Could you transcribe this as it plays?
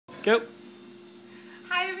Go.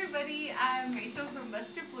 Hi everybody, I'm Rachel from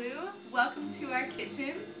Buster Blue. Welcome to our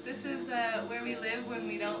kitchen. This is where we live when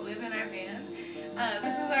we don't live in our van.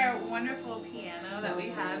 This is our wonderful piano that we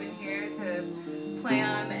have in here to play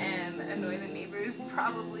on and annoy the neighbors,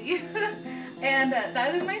 probably. And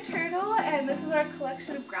that is my turtle, and this is our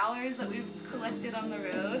collection of growlers that we've collected on the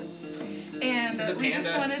road. And we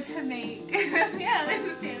just wanted to make, yeah,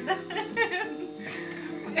 there's a panda.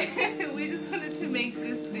 We just wanted to make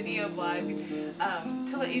this video blog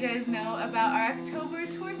to let you guys know about our October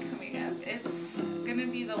tour coming up. It's going to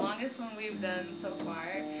be the longest one we've done so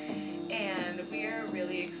far, and we are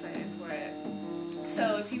really excited for it.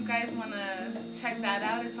 So if you guys want to check that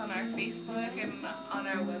out, it's on our Facebook and on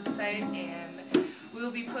our website, and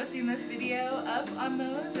we'll be posting this video up on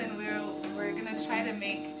those, and we're going to try to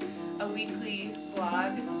make a weekly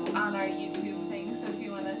vlog on our YouTube thing, so if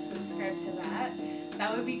you want to subscribe to that,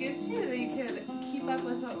 that would be good too. That you could keep up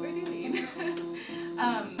with what we're doing.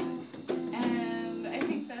 And I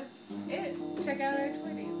think that's it. Check out our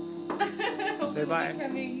tour dates. Say bye.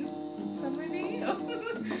 Coming summer day.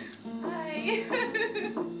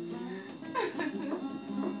 Bye.